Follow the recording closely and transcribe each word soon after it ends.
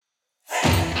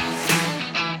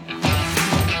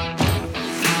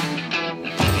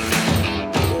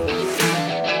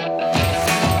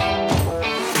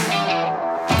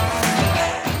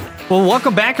Well,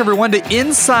 welcome back, everyone, to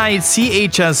Inside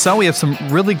CHSL. We have some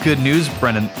really good news,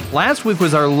 Brendan. Last week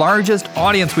was our largest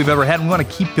audience we've ever had, and we want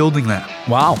to keep building that.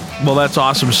 Wow. Well, that's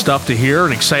awesome stuff to hear,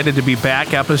 and excited to be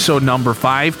back. Episode number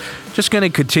 5. Just going to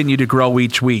continue to grow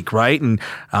each week, right? And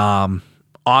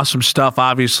awesome stuff.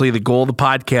 Obviously, the goal of the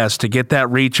podcast, to get that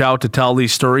reach out, to tell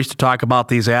these stories, to talk about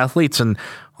these athletes. And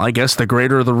I guess the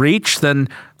greater the reach, then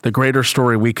the greater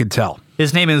story we could tell.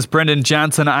 His name is Brendan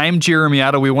Johnson. I'm Jeremy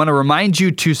Otto. We want to remind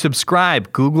you to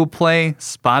subscribe. Google Play,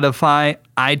 Spotify,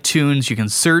 iTunes. You can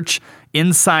search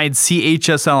Inside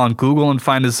CHSL on Google and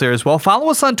find us there as well.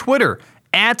 Follow us on Twitter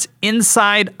at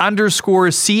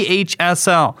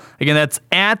Inside_CHSL. Again, that's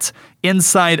at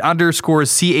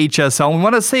Inside_CHSL. We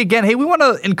want to say again, hey, we want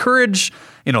to encourage,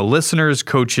 listeners,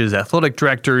 coaches, athletic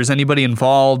directors, anybody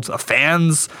involved,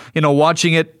 fans,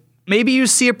 watching it. Maybe you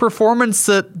see a performance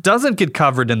that doesn't get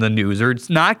covered in the news, or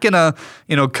it's not going to,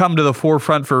 come to the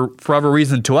forefront for whatever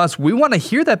reason to us. We want to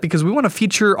hear that because we want to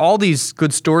feature all these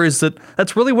good stories.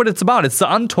 That's really what it's about. It's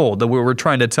the untold that we're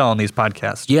trying to tell on these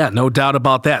podcasts. Yeah, no doubt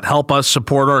about that. Help us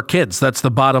support our kids. That's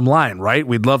the bottom line, right?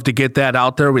 We'd love to get that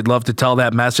out there. We'd love to tell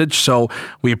that message. So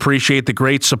we appreciate the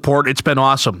great support. It's been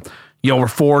awesome. We're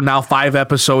 4, now 5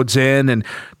 episodes in, and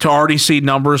to already see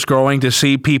numbers growing, to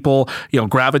see people,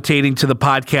 gravitating to the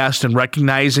podcast and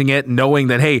recognizing it, knowing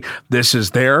that, hey, this is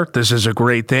there, this is a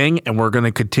great thing, and we're going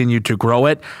to continue to grow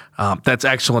it. That's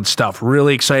excellent stuff.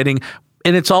 Really exciting.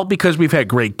 And it's all because we've had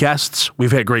great guests,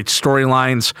 we've had great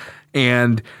storylines,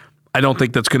 and I don't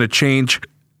think that's going to change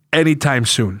anytime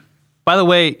soon. By the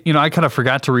way, I kind of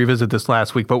forgot to revisit this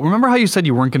last week, but remember how you said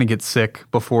you weren't going to get sick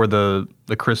before the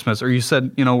Christmas, or you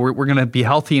said, we're going to be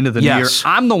healthy into the new year.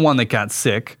 I'm the one that got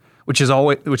sick, which is Are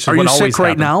what you always sick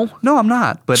right happens. now? No, I'm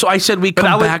not. But so I said we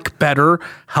come back better,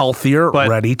 healthier,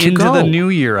 ready to into go. the new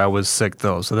year, I was sick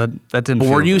though, so that didn't.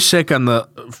 Were you sick on the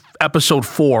episode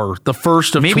 4, the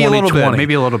first of maybe 2020?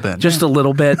 Maybe a little bit. Just a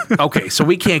little bit? Okay, so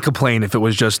we can't complain if it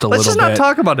was just a little bit. Let's just not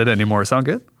talk about it anymore. Sound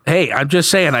good? Hey, I'm just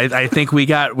saying, I think we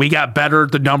got better.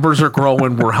 The numbers are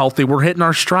growing. We're healthy. We're hitting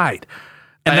our stride.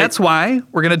 And that's why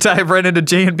we're going to dive right into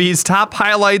J&B's top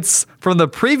highlights from the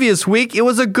previous week. It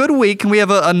was a good week, and we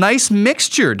have a nice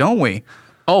mixture, don't we?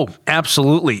 Oh,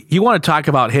 absolutely. You want to talk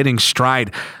about hitting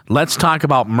stride. Let's talk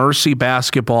about Mercy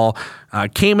basketball.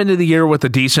 Came into the year with a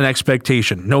decent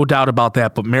expectation, no doubt about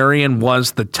that, but Marian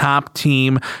was the top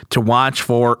team to watch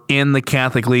for in the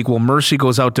Catholic League. Well, Mercy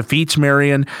goes out, defeats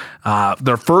Marian.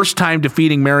 Their first time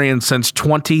defeating Marian since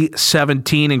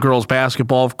 2017 in girls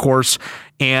basketball, of course,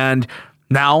 and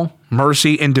now,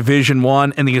 Mercy in Division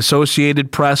I and the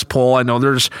Associated Press poll. I know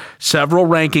there's several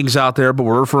rankings out there, but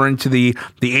we're referring to the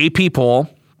AP poll.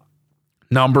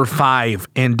 Number 5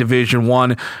 in Division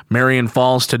I. Marian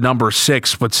falls to number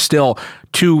 6, but still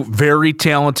 2 very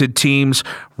talented teams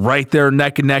right there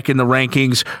neck and neck in the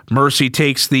rankings. Mercy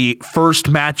takes the first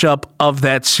matchup of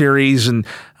that series, and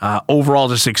overall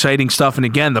just exciting stuff. And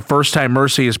again, the first time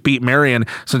Mercy has beat Marian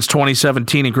since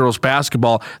 2017 in girls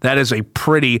basketball. That is a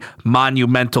pretty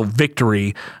monumental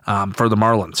victory for the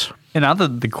Marlins. And now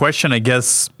the question, I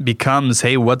guess, becomes,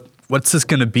 hey, what's this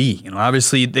going to be?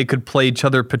 Obviously, they could play each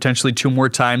other potentially 2 more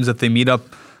times if they meet up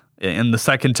in the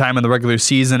second time in the regular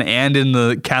season and in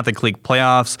the Catholic League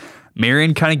playoffs.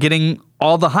 Marian kind of getting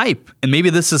all the hype. And maybe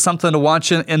this is something to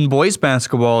watch in boys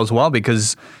basketball as well,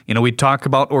 because, we talk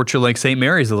about Orchard Lake St.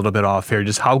 Mary's a little bit off here,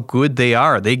 just how good they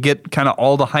are. They get kind of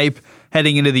all the hype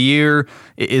heading into the year.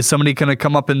 Is somebody going to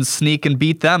come up and sneak and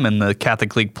beat them in the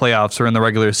Catholic League playoffs or in the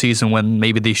regular season when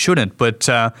maybe they shouldn't? But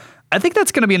I think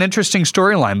that's going to be an interesting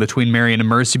storyline between Marian and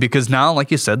Mercy, because now, like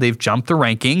you said, they've jumped the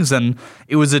rankings, and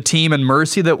it was a team in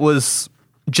Mercy that was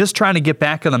just trying to get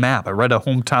back on the map. I read a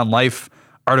Hometown Life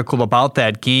article about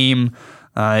that game.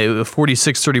 It was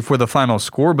 46-34 the final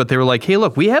score, but they were like, hey,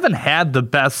 look, we haven't had the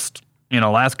best,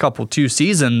 last couple 2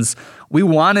 seasons. We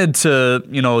wanted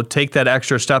to, take that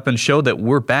extra step and show that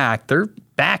we're back. They're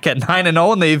back at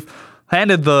 9-0, and they've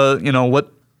handed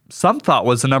what some thought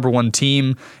was the number 1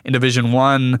 team in Division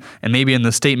I, and maybe in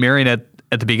the state Marian at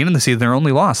the beginning of the season, their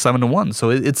only loss, 7-1. So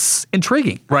it's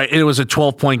intriguing. Right. It was a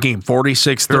 12-point game,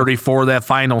 46-34, that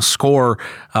final score.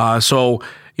 So,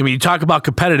 you talk about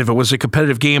competitive. It was a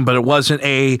competitive game, but it wasn't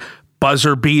a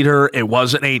buzzer beater. It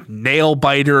wasn't a nail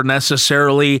biter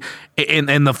necessarily in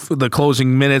the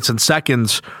closing minutes and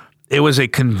seconds. It was a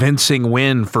convincing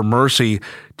win for Mercy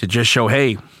to just show,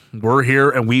 hey, we're here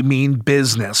and we mean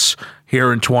business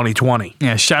here in 2020.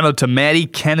 Yeah, shout out to Maddie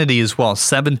Kennedy as well.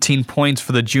 17 points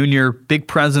for the junior. Big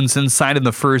presence inside in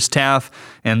the first half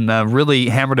and really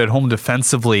hammered it home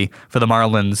defensively for the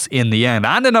Marlins in the end.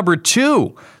 On to number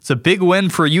 2. It's a big win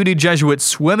for UD Jesuit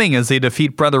swimming as they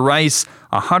defeat Brother Rice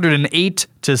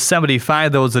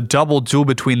 108-75. That was a double duel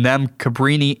between them,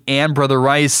 Cabrini and Brother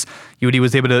Rice. UD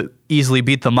was able to easily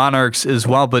beat the Monarchs as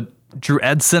well, but Drew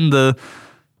Edson, the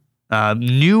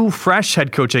new, fresh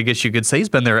head coach, I guess you could say. He's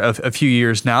been there a few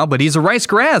years now, but he's a Rice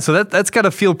grad, so that's got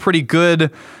to feel pretty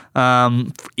good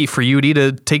for UD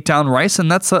to take down Rice, and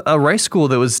that's a Rice school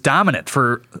that was dominant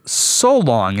for so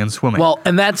long in swimming. Well,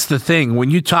 and that's the thing.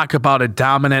 When you talk about a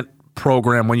dominant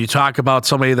program, when you talk about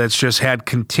somebody that's just had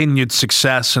continued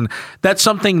success, and that's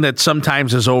something that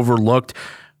sometimes is overlooked.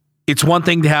 It's one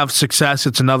thing to have success.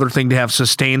 It's another thing to have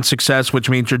sustained success, which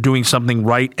means you're doing something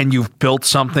right and you've built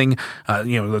something,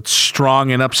 that's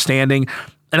strong and upstanding.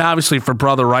 And obviously for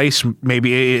Brother Rice,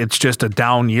 maybe it's just a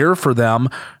down year for them,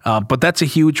 but that's a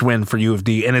huge win for U of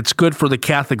D. And it's good for the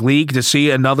Catholic League to see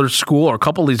another school or a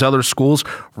couple of these other schools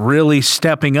really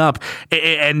stepping up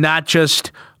and not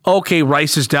just, okay,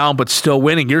 Rice is down, but still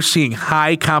winning. You're seeing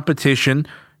high competition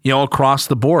across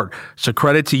the board. So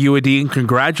credit to UAD and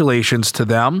congratulations to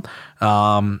them.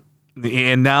 And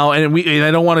I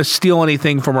don't want to steal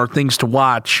anything from our things to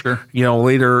watch, sure,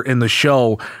 later in the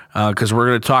show, because we're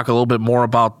going to talk a little bit more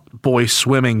about boys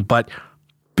swimming, but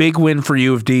big win for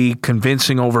U of D,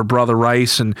 convincing over Brother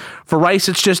Rice. And for Rice,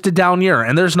 it's just a down year,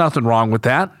 and there's nothing wrong with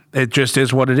that. It just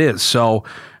is what it is. So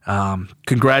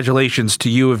congratulations to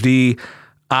U of D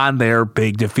on their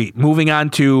big defeat. Moving on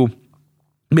to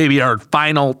maybe our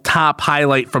final top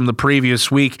highlight from the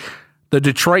previous week, the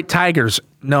Detroit Tigers.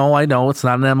 No, I know it's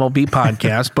not an MLB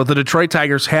podcast, but the Detroit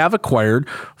Tigers have acquired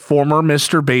former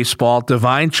Mr. Baseball,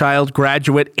 Divine Child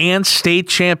graduate, and state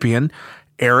champion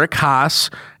Eric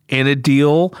Haase in a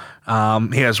deal.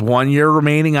 He has 1 year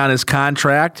remaining on his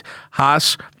contract.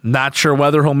 Haase, not sure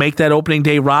whether he'll make that opening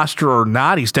day roster or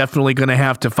not. He's definitely going to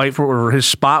have to fight for his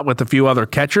spot with a few other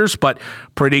catchers, but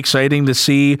pretty exciting to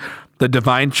see the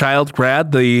Divine Child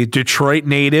grad, the Detroit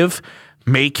native,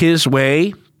 make his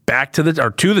way back to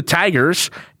the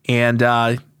Tigers and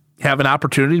have an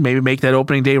opportunity to maybe make that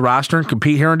opening day roster and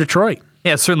compete here in Detroit.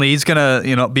 Yeah, certainly he's going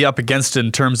to be up against it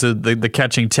in terms of the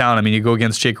catching talent. I mean, you go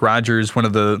against Jake Rogers, one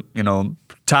of the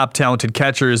top talented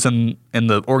catchers in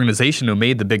the organization who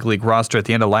made the big league roster at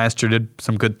the end of last year, did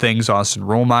some good things. Austin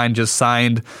Romine just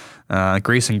signed.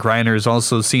 Grayson Griner has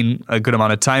also seen a good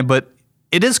amount of time, but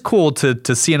it is cool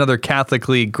to see another Catholic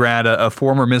League grad, a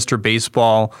former Mr.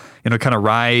 Baseball, kind of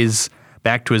rise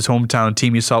back to his hometown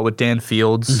team. You saw it with Dan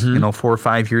Fields, 4 or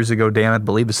 5 years ago. Dan, I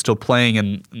believe, is still playing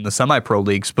in the semi-pro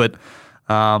leagues. But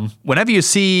whenever you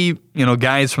see,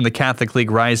 guys from the Catholic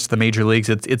League rise to the major leagues,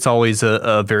 it's always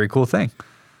a very cool thing.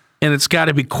 And it's got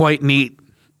to be quite neat,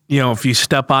 if you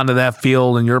step onto that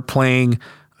field and you're playing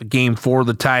a game for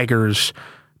the Tigers,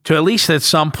 to at least at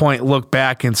some point look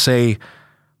back and say,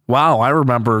 wow, I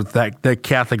remember that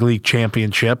Catholic League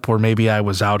championship where maybe I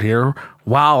was out here.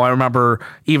 Wow, I remember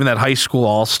even that high school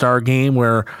all-star game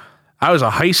where I was a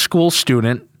high school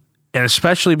student, and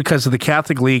especially because of the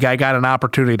Catholic League, I got an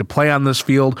opportunity to play on this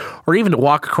field or even to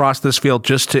walk across this field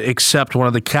just to accept one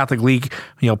of the Catholic League,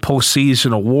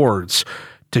 postseason awards.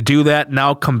 To do that,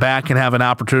 now come back and have an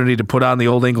opportunity to put on the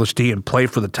Old English D and play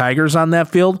for the Tigers on that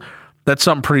field, that's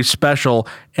something pretty special.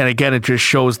 And again, it just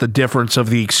shows the difference of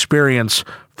the experience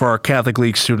for our Catholic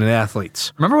League student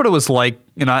athletes. Remember what it was like?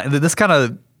 This kind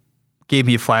of gave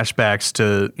me flashbacks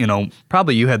to,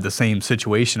 probably you had the same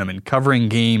situation. I mean, covering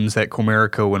games at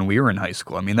Comerica when we were in high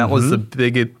school. I mean, that was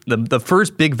the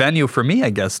first big venue for me,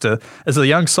 I guess, as a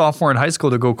young sophomore in high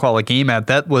school to go call a game at.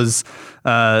 That was,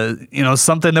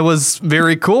 something that was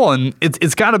very cool. And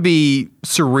it's got to be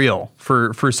surreal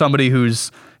for somebody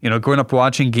who's, growing up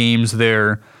watching games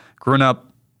there, growing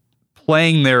up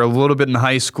playing there a little bit in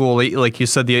high school, like you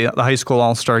said, the high school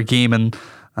all-star game and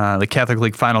the Catholic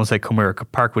League finals at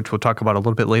Comerica Park, which we'll talk about a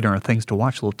little bit later on things to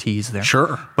watch, a little tease there.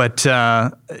 Sure. But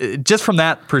just from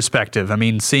that perspective, I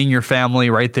mean, seeing your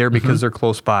family right there because they're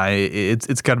close by,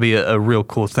 it's got to be a real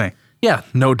cool thing. Yeah,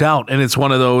 no doubt. And it's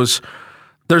one of those,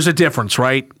 there's a difference,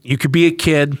 right? You could be a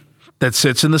kid that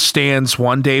sits in the stands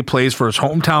one day, plays for his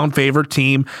hometown favorite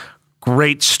team.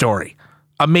 Great story.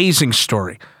 Amazing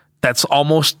story. That's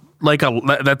almost like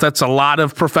that's a lot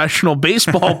of professional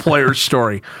baseball players'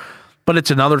 story. But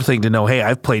it's another thing to know, hey,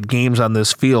 I've played games on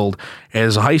this field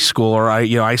as a high schooler.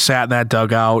 I sat in that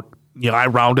dugout. I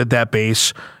rounded that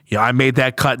base. I made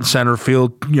that cut in center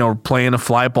field, playing a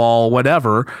fly ball,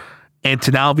 whatever. and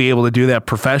to now be able to do that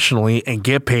professionally and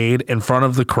get paid in front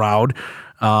of the crowd.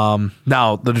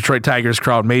 Now, the Detroit Tigers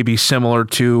crowd may be similar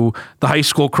to the high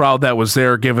school crowd that was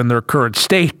there given their current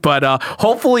state, but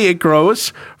hopefully it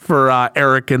grows for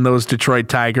Eric and those Detroit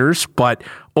Tigers. But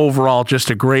overall, just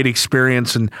a great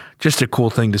experience and just a cool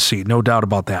thing to see. No doubt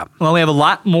about that. Well, we have a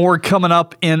lot more coming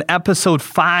up in episode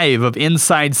 5 of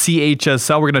Inside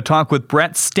CHSL. We're going to talk with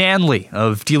Brent Stanley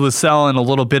of D LaSalle and a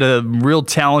little bit of real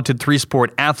talented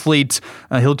three-sport athlete.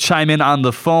 He'll chime in on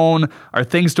the phone. Our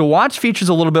Things to Watch features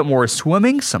a little bit more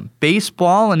swimming, some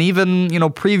baseball, and even,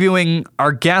 previewing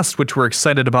our guest, which we're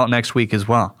excited about next week as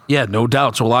well. Yeah, no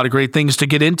doubt. So a lot of great things to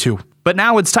get into. But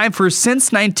now it's time for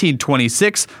Since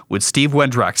 1926 with Steve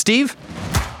Wendrock. Steve?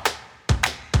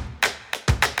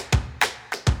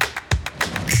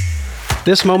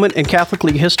 This moment in Catholic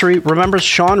League history remembers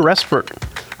Shawn Respert,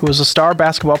 who was a star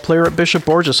basketball player at Bishop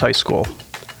Borgess High School.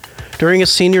 During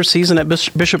his senior season at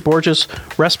Bishop Borgess,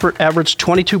 Respert averaged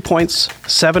 22 points,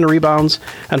 7 rebounds,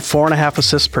 and 4.5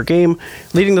 assists per game,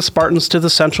 leading the Spartans to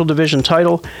the Central Division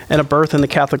title and a berth in the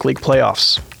Catholic League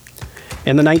playoffs.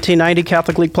 In the 1990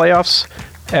 Catholic League playoffs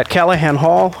at Callahan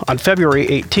Hall on February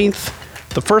 18th,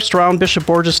 the first round Bishop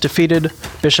Borgess defeated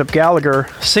Bishop Gallagher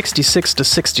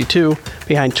 66-62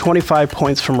 behind 25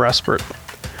 points from Respert.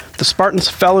 The Spartans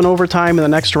fell in overtime in the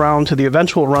next round to the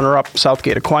eventual runner-up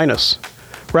Southgate Aquinas.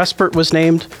 Respert was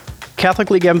named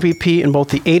Catholic League MVP in both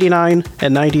the 89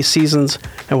 and 90 seasons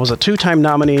and was a 2-time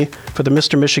nominee for the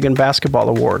Mr. Michigan Basketball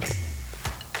Award.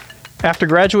 After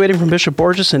graduating from Bishop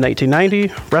Borgess in 1990,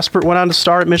 Respert went on to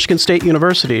star at Michigan State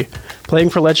University, playing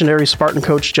for legendary Spartan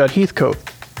coach Judd Heathcote.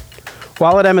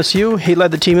 While at MSU, he led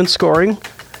the team in scoring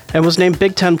and was named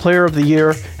Big Ten Player of the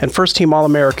Year and First-Team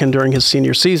All-American during his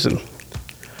senior season.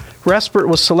 Respert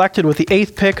was selected with the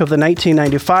 8th pick of the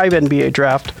 1995 NBA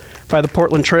draft by the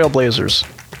Portland Trail Blazers.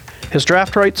 His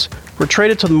draft rights were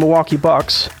traded to the Milwaukee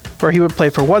Bucks, where he would play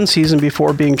for 1 season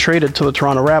before being traded to the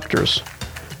Toronto Raptors.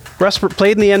 Respert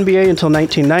played in the NBA until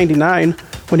 1999,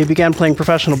 when he began playing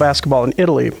professional basketball in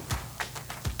Italy.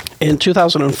 In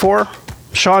 2004,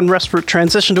 Shawn Respert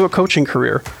transitioned to a coaching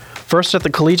career, first at the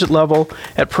collegiate level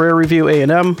at Prairie View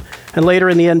A&M, and later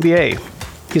in the NBA.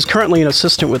 He's currently an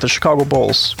assistant with the Chicago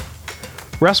Bulls.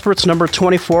 Respert's number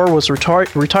 24 was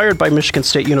retired by Michigan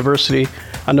State University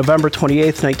on November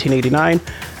 28, 1989,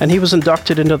 and he was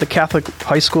inducted into the Catholic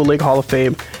High School League Hall of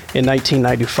Fame in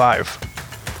 1995.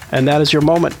 And that is your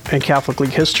moment in Catholic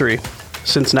League history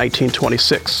since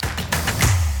 1926.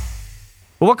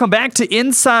 Well, welcome back to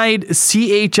Inside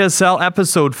CHSL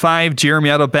Episode 5. Jeremy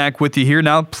Otto back with you here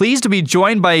now. Pleased to be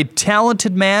joined by a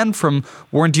talented man from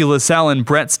Warren D. LaSalle and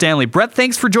Brent Stanley. Brent,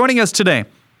 thanks for joining us today.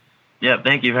 Yeah,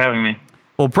 thank you for having me.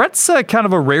 Well, Brett's kind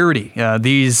of a rarity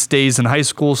these days in high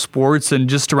school sports and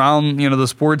just around the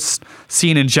sports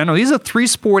scene in general. He's a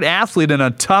 3-sport athlete in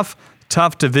a tough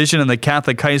division in the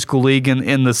Catholic High School League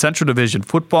in the Central Division.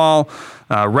 Football,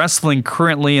 wrestling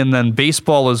currently, and then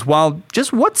baseball as well.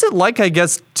 Just what's it like, I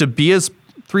guess, to be a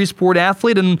 3-sport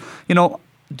athlete? And,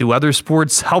 do other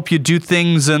sports help you do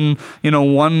things in,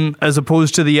 one as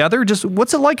opposed to the other? Just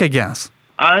what's it like, I guess?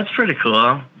 It's pretty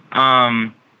cool.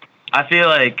 I feel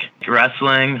like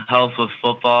wrestling helps with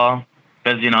football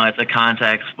because, it's a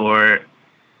contact sport.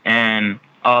 And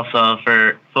also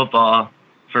for football,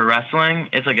 for wrestling,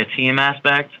 it's like a team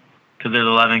aspect because there's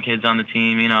 11 kids on the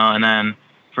team, and then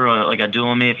for like a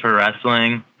dual meet for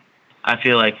wrestling, I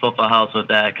feel like football helps with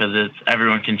that because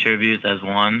everyone contributes as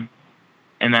one.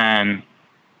 And then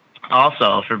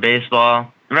also for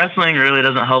baseball, wrestling really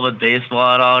doesn't help with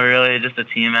baseball at all, really, just a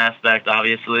team aspect,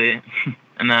 obviously.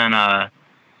 And then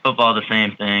football, the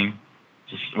same thing,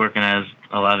 just working as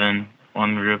 11,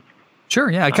 one group. Sure,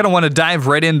 yeah. I kind of want to dive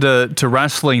right into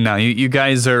wrestling now. You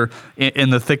guys are in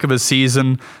the thick of a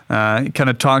season. Kind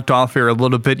of talked off here a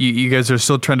little bit. You guys are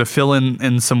still trying to fill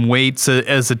in some weights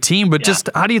as a team, but just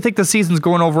how do you think the season's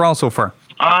going overall so far?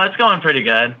 It's going pretty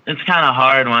good. It's kind of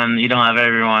hard when you don't have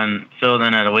everyone filled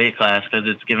in at a weight class because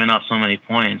it's giving up so many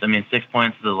points. I mean, 6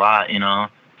 points is a lot,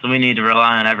 So we need to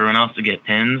rely on everyone else to get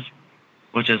pins,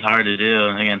 which is hard to do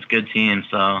against good teams.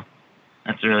 So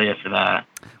that's really it for that.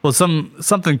 Well,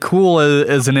 something cool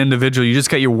as an individual. You just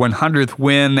got your 100th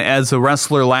win as a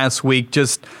wrestler last week.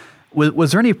 Just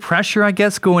was there any pressure, I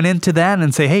guess, going into that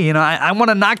and say, hey, I want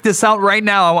to knock this out right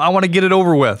now. I want to get it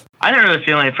over with. I didn't really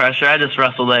feel any pressure. I just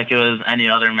wrestled like it was any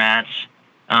other match.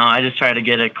 I just tried to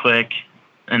get it quick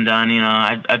and done.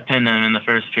 I pinned him in the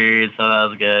first period, so that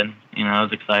was good. It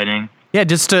was exciting. Yeah,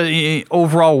 just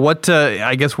overall, what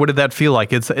I guess what did that feel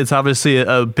like? It's obviously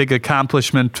a big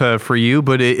accomplishment for you,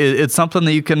 but it's something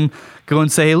that you can go and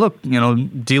say, hey, look,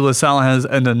 D Salle has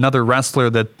another wrestler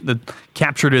that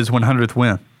captured his 100th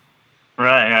win.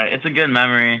 Right. It's a good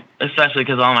memory, especially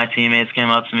because all my teammates came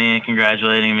up to me,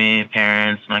 congratulating me,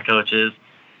 parents, my coaches.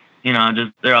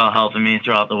 They're all helping me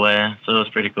throughout the way, so it was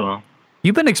pretty cool.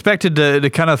 You've been expected to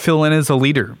kind of fill in as a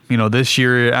leader, this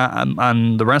year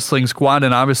on the wrestling squad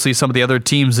and obviously some of the other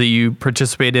teams that you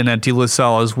participate in at D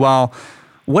Salle as well.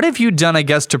 What have you done, I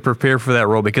guess, to prepare for that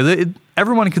role? Because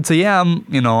everyone could say, yeah,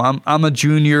 I'm a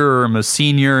junior or I'm a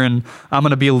senior and I'm going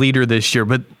to be a leader this year,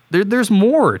 but there's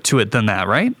more to it than that,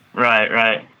 right?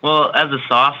 Right. Well, as a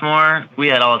sophomore, we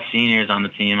had all seniors on the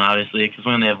team, obviously, because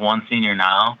we only have one senior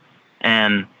now.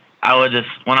 And I would just,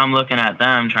 when I'm looking at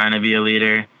them trying to be a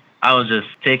leader, I was just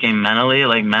taking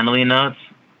mentally notes.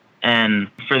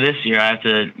 And for this year, I have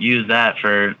to use that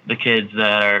for the kids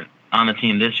that are on the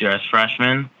team this year as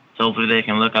freshmen. So hopefully they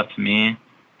can look up to me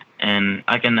and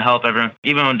I can help everyone,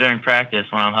 even during practice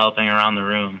when I'm helping around the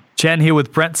room. Chatting here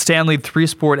with Brent Stanley,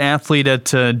 three-sport athlete at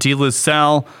D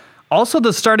Salle. Also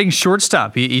the starting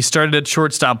shortstop. He started at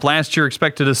shortstop last year,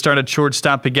 expected to start at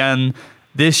shortstop again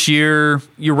this year.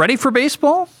 You ready for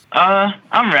baseball?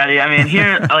 I'm ready. I mean,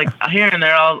 here and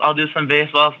there, I'll do some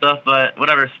baseball stuff, but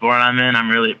whatever sport I'm in, I'm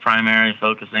really primarily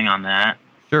focusing on that.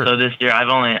 Sure. So this year,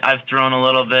 I've thrown a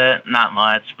little bit, not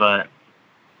much, but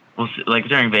we'll see. Like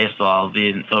during baseball, I'll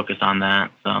be focused on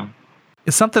that. So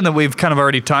it's something that we've kind of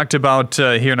already talked about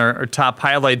here in our top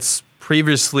highlights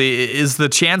previously. Is the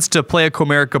chance to play at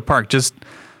Comerica Park. Just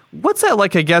what's that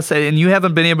like, I guess, and you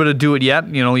haven't been able to do it yet.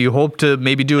 You hope to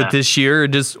maybe do it this year.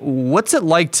 Just what's it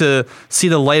like to see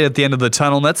the light at the end of the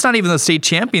tunnel? And that's not even the state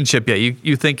championship yet.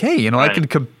 You think, hey, right. I can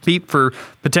compete for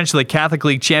potentially a Catholic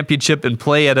League championship and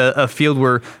play at a field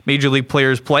where major league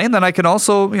players play. And then I can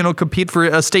also, compete for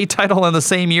a state title in the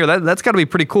same year. That's got to be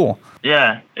pretty cool.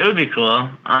 Yeah, it would be cool.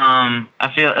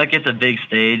 I feel like it's a big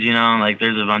stage, like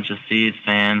there's a bunch of seats,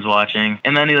 fans watching.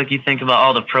 And then you think about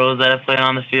all the pros that have played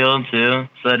on the field too.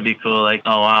 So that'd be cool. Like,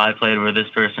 oh wow, I played where this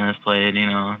person has played,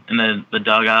 and the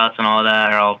dugouts and all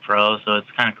that are all pro. So it's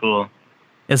kind of cool.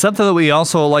 It's something that we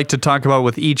also like to talk about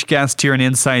with each guest here in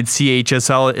Inside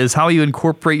CHSL is how you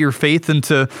incorporate your faith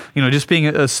into, just being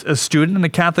a student in a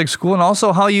Catholic school, and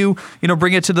also how you,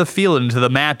 bring it to the field and to the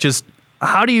mat. Just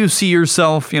how do you see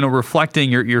yourself, reflecting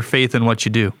your faith in what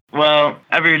you do? Well,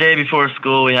 every day before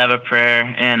school, we have a prayer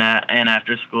and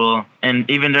after school. And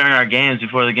even during our games,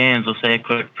 before the games, we'll say a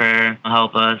quick prayer to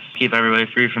help us keep everybody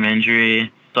free from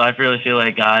injury. So I really feel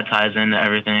like God ties into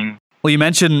everything. Well, you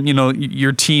mentioned,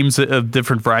 your teams of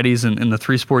different varieties in the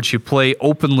three sports you play,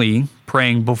 openly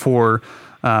praying before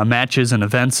matches and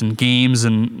events and games.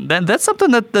 And that's something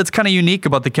that's kind of unique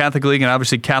about the Catholic League and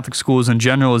obviously Catholic schools in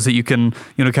general is that you can,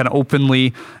 kind of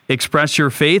openly express your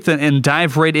faith and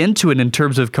dive right into it in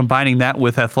terms of combining that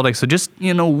with athletics. So just,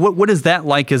 what is that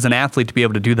like as an athlete to be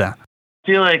able to do that? I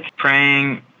feel like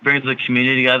praying brings the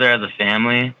community together as a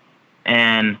family.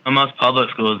 And most public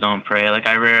schools don't pray. Like,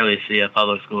 I rarely see a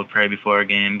public school pray before a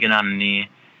game, get on a knee.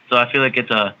 So I feel like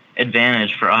it's an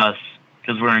advantage for us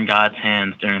because we're in God's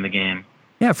hands during the game.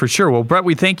 Yeah, for sure. Well, Brett,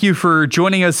 we thank you for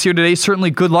joining us here today. Certainly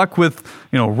good luck with,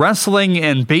 wrestling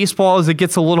and baseball as it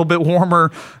gets a little bit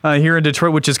warmer here in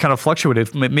Detroit, which has kind of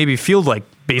fluctuated. Maybe feels like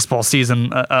baseball season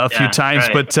a few times.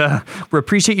 Right. But we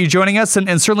appreciate you joining us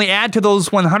and certainly add to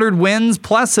those 100 wins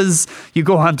plus as you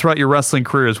go on throughout your wrestling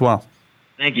career as well.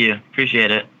 Thank you. Appreciate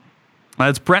it.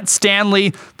 That's Brent Stanley,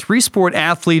 three-sport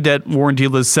athlete at Warren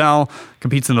D. Salle,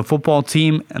 competes in the football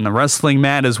team and the wrestling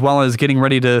mat, as well as getting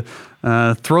ready to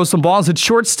throw some balls at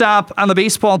shortstop on the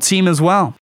baseball team as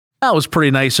well. That was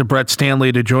pretty nice of Brent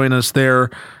Stanley to join us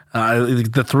there.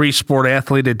 The three-sport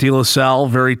athlete at D. Salle,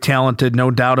 very talented,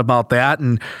 no doubt about that,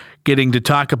 and getting to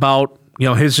talk about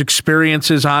his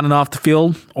experiences on and off the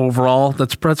field overall.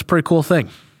 That's a pretty cool thing.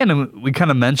 And we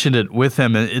kind of mentioned it with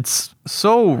him. It's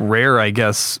so rare, I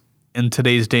guess, in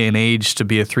today's day and age to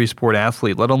be a three-sport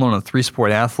athlete, let alone a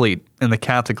three-sport athlete in the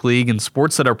Catholic League and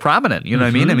sports that are prominent. You know what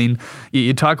I mean? I mean,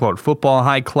 you talk about football,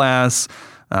 high class,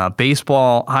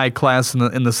 baseball, high class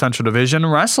in the Central Division,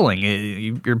 wrestling.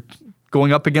 You're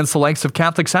going up against the likes of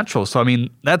Catholic Central. So, I mean,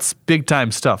 that's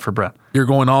big-time stuff for Brett. You're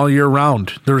going all year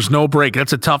round. There's no break.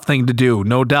 That's a tough thing to do,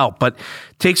 no doubt. But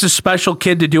it takes a special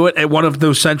kid to do it at one of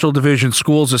those Central Division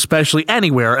schools, especially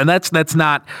anywhere. And that's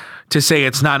not to say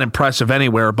it's not impressive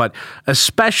anywhere, but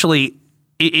especially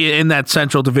in that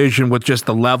Central Division with just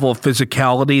the level of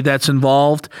physicality that's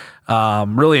involved,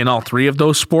 really in all three of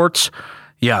those sports.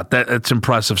 Yeah, that's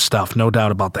impressive stuff. No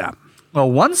doubt about that.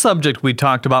 Well, one subject we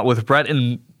talked about with Brett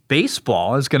in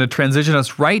baseball is going to transition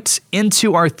us right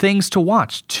into our things to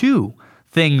watch. 2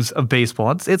 things of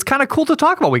baseball. It's kind of cool to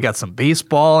talk about. We got some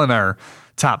baseball in our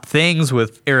top things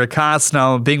with Eric Haase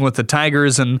now being with the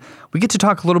Tigers, and we get to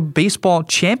talk a little baseball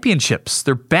championships.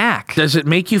 They're back. Does it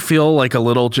make you feel like a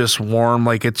little just warm,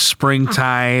 like it's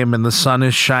springtime and the sun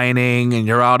is shining and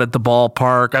you're out at the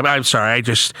ballpark? I'm sorry,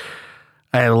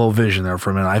 I had a little vision there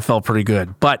for a minute. I felt pretty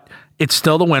good, but it's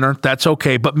still the winter. That's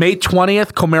okay. But May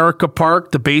 20th, Comerica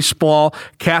Park, the baseball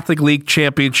Catholic League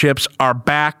championships are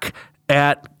back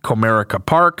at Comerica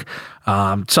Park.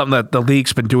 Something that the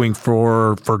league's been doing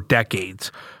for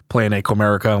decades, playing at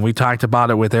Comerica. And we talked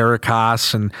about it with Eric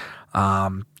Haase and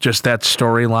just that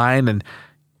storyline and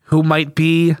who might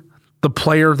be the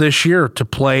player this year to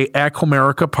play at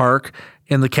Comerica Park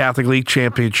in the Catholic League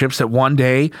championships that one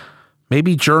day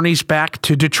maybe journeys back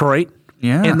to Detroit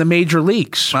in the major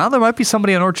leagues. Well, there might be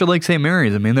somebody on Orchard Lake St.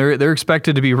 Mary's. I mean, they're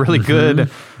expected to be really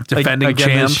good defending again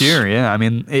champs this year. Yeah, I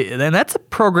mean, and that's a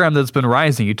program that's been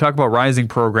rising. You talk about rising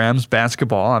programs.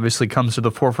 Basketball obviously comes to the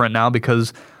forefront now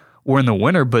because we're in the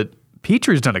winter, but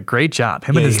Petrie's done a great job.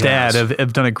 Him and his dad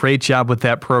have done a great job with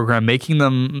that program, making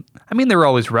them, I mean, they were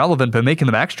always relevant, but making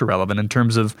them extra relevant in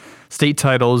terms of state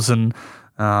titles and,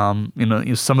 some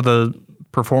of the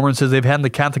performances they've had in the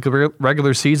Catholic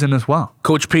regular season as well.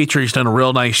 Coach Petrie's done a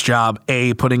real nice job,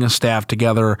 A, putting his staff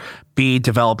together, B,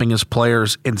 developing his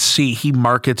players, and C, he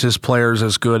markets his players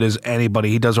as good as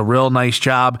anybody. He does a real nice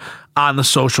job on the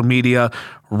social media,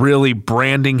 really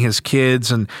branding his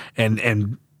kids and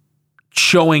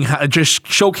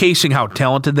showcasing how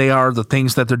talented they are, the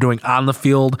things that they're doing on the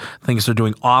field, things they're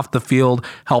doing off the field,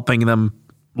 helping them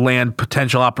land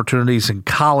potential opportunities in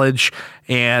college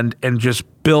and just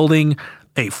building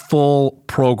a full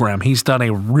program. He's done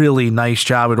a really nice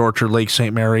job at Orchard Lake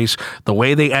St. Mary's. The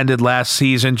way they ended last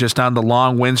season, just on the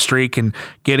long win streak and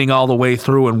getting all the way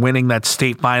through and winning that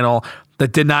state final,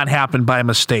 that did not happen by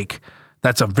mistake.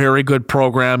 That's a very good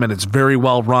program, and it's very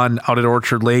well run out at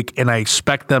Orchard Lake, and I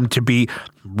expect them to be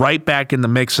right back in the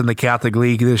mix in the Catholic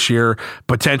League this year,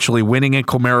 potentially winning at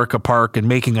Comerica Park and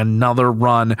making another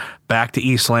run back to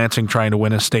East Lansing trying to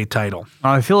win a state title.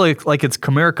 I feel like it's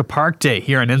Comerica Park Day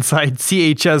here on Inside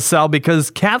CHSL because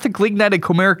Catholic League Night at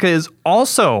Comerica is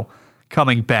also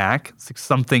coming back. It's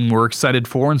something we're excited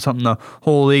for and something the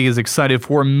whole league is excited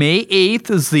for. May 8th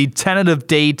is the tentative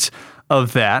date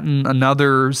of that, and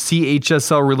another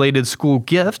CHSL-related school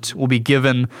gift will be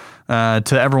given to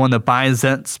everyone that buys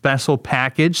that special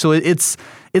package. So it's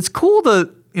cool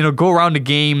to go around to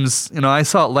games. I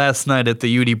saw it last night at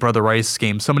the UD Brother Rice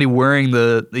game. Somebody wearing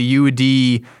the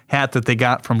UD hat that they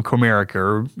got from Comerica,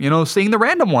 or seeing the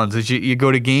random ones as you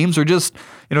go to games, or just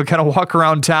kind of walk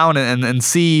around town and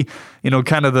see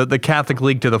kind of the Catholic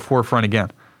League to the forefront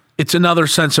again. It's another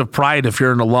sense of pride if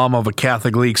you're an alum of a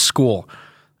Catholic League school.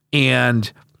 And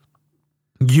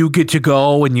you get to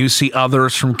go and you see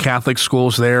others from Catholic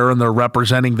schools there and they're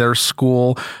representing their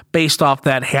school based off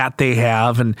that hat they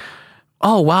have. And,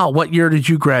 oh, wow, what year did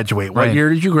you graduate? What year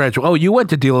did you graduate? Oh, you went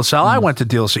to De La Salle. I went to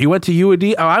De La Salle. You went to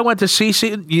UAD. Oh, I went to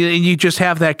CC. And you just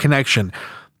have that connection.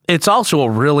 It's also a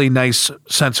really nice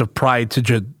sense of pride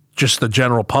to just the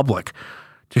general public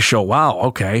to show, wow,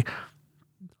 okay,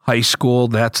 high school,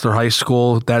 that's their high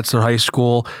school, that's their high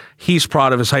school. He's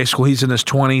proud of his high school. He's in his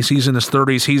 20s, he's in his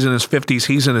 30s, he's in his 50s,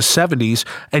 he's in his 70s,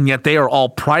 and yet they are all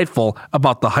prideful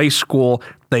about the high school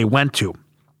they went to.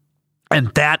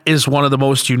 And that is one of the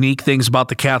most unique things about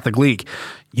the Catholic League.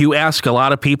 You ask a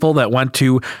lot of people that went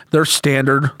to their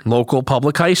standard local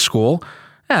public high school,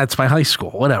 it's my high school,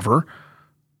 whatever.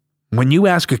 When you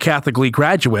ask a Catholic League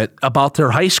graduate about their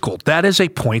high school, that is a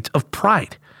point of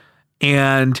pride.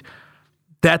 And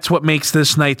that's what makes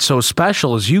this night so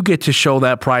special, is you get to show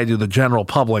that pride to the general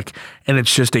public, and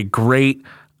it's just a great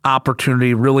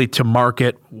opportunity really to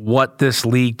market what this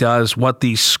league does, what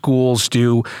these schools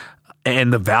do,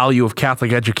 and the value of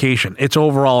Catholic education. It's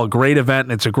overall a great event,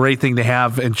 and it's a great thing to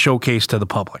have and showcase to the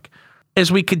public.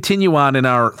 As we continue on in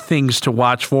our things to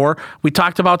watch for, we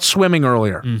talked about swimming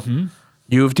earlier. Mm-hmm.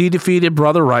 U of D defeated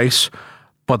Brother Rice,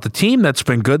 but the team that's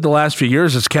been good the last few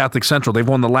years is Catholic Central. They've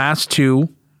won the last 2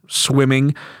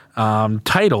 swimming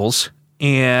titles,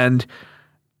 and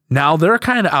now they're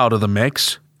kind of out of the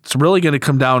mix. It's really going to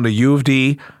come down to U of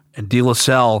D and De La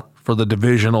Salle for the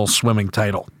divisional swimming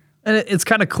title. And it's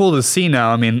kind of cool to see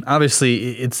now. I mean,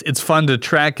 obviously, it's fun to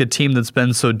track a team that's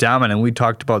been so dominant. We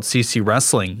talked about CC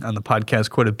Wrestling on the podcast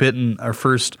quite a bit in our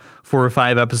first 4 or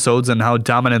 5 episodes and how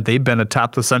dominant they've been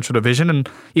atop the Central Division and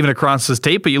even across the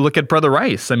state. But you look at Brother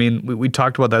Rice. I mean, we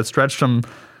talked about that stretch from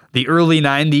the early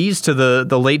 90s to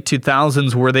the late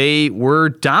 2000s where they were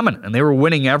dominant and they were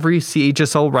winning every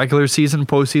CHSL regular season,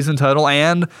 postseason title,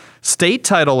 and state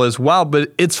title as well.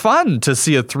 But it's fun to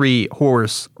see a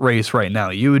 3-horse race right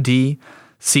now. UD,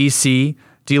 CC,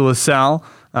 De La Salle,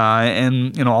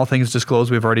 and all things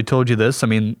disclosed. We've already told you this. I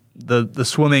mean, the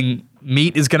swimming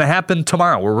meet is going to happen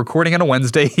tomorrow. We're recording on a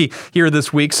Wednesday here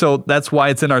this week, so that's why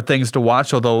it's in our things to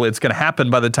watch, although it's going to happen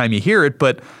by the time you hear it.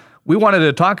 But we wanted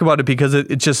to talk about it because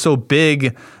it's just so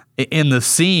big in the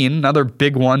scene. Another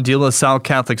big one, De La Salle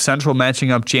Catholic Central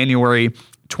matching up January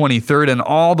 23rd, and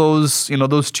all those,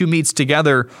 those two meets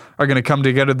together are going to come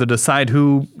together to decide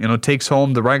who, takes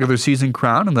home the regular season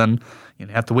crown, and then you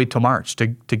have to wait till March to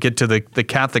get to the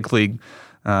Catholic League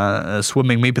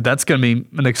swimming meet, but that's going to be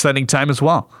an exciting time as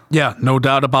well. Yeah, no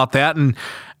doubt about that. And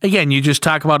again, you just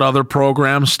talk about other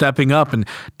programs stepping up, and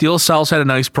De La Salle's had a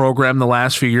nice program the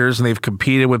last few years, and they've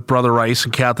competed with Brother Rice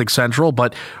and Catholic Central,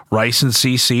 but Rice and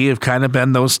CC have kind of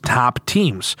been those top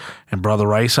teams. And Brother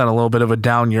Rice on a little bit of a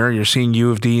down year. You're seeing U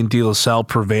of D and De La Salle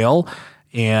prevail,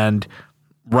 and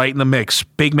right in the mix.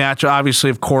 Big match,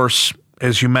 obviously, of course,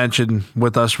 as you mentioned,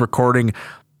 with us recording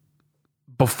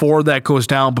before that goes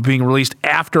down, but being released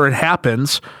after it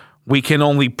happens, we can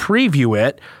only preview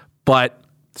it, but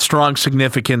strong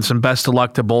significance and best of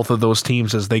luck to both of those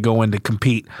teams as they go in to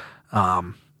compete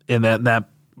in that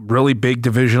really big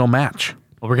divisional match.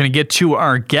 Well, we're going to get to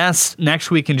our guests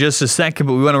next week in just a second,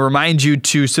 but we want to remind you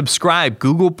to subscribe.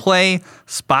 Google Play,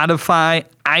 Spotify,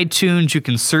 iTunes. You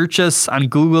can search us on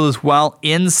Google as well,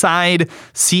 Inside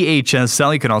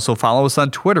CHSL. You can also follow us on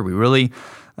Twitter. We really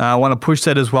want to push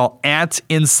that as well, at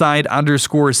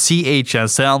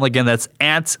 @inside_CHSL. Again, that's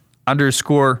at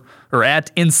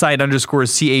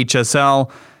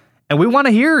 @inside_CHSL. And we want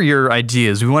to hear your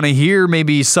ideas. We want to hear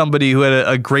maybe somebody who had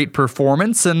a great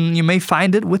performance, and you may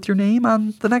find it with your name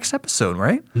on the next episode,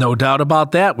 right? No doubt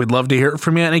about that. We'd love to hear it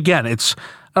from you. And again, I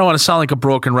don't want to sound like a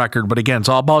broken record, but again, it's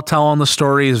all about telling the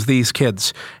stories of these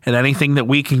kids. And anything that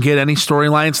we can get, any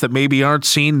storylines that maybe aren't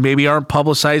seen, maybe aren't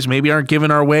publicized, maybe aren't given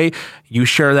our way, you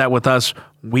share that with us.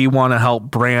 We want to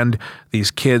help brand these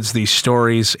kids, these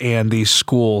stories, and these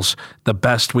schools the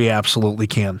best we absolutely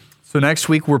can. So next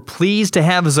week, we're pleased to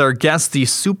have as our guest the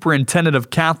superintendent of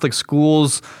Catholic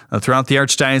schools throughout the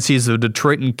Archdiocese of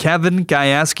Detroit, and Kevin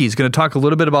Gajewski. He's going to talk a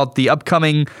little bit about the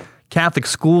upcoming Catholic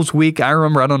Schools Week. I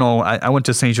remember, I went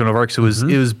to St. Joan of Arc, so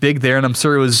it was big there, and I'm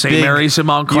sure it was St. big. Mary's in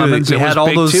Mount Clemens. You had all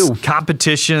big those too.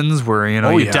 competitions where you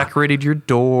decorated your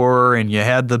door, and you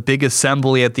had the big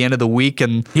assembly at the end of the week,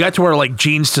 and you got to wear like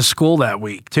jeans to school that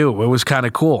week too. It was kind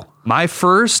of cool. My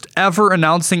first ever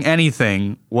announcing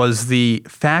anything was the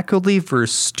faculty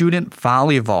versus student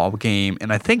volleyball game in,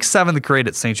 I think, 7th grade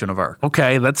at St. Joan of Arc.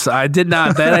 Okay, I did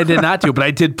not do, but I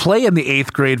did play in the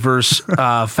 8th grade versus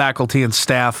faculty and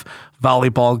staff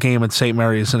volleyball game at St.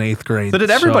 Mary's in 8th grade. So did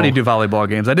everybody do volleyball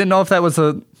games? I didn't know if that was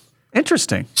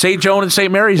interesting. St. Joan and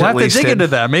St. Mary's, we'll at least. We'll have to dig into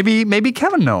that. Maybe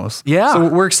Kevin knows. Yeah. So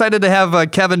we're excited to have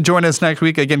Kevin join us next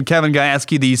week. Again, Kevin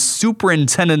Gajewski, the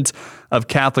superintendent of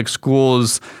Catholic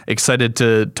schools. Excited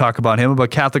to talk about him,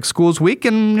 about Catholic Schools Week,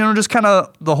 and just kind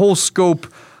of the whole scope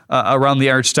around the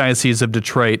Archdiocese of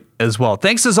Detroit as well.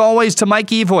 Thanks as always to Mike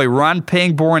Evoy, Ron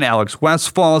Pangborn, Alex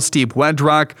Westfall, Steve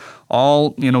Wedrock,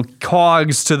 all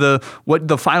cogs to what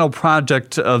the final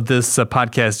project of this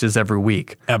podcast is every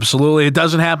week. Absolutely, it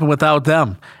doesn't happen without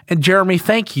them. And Jeremy,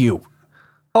 thank you.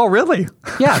 Oh, really?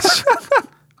 Yes.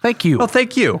 Thank you. Well,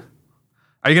 thank you.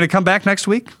 Are you going to come back next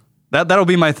week? That'll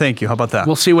be my thank you. How about that?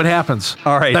 We'll see what happens.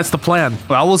 All right. That's the plan.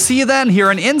 Well, we'll see you then here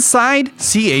on Inside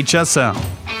CHSL.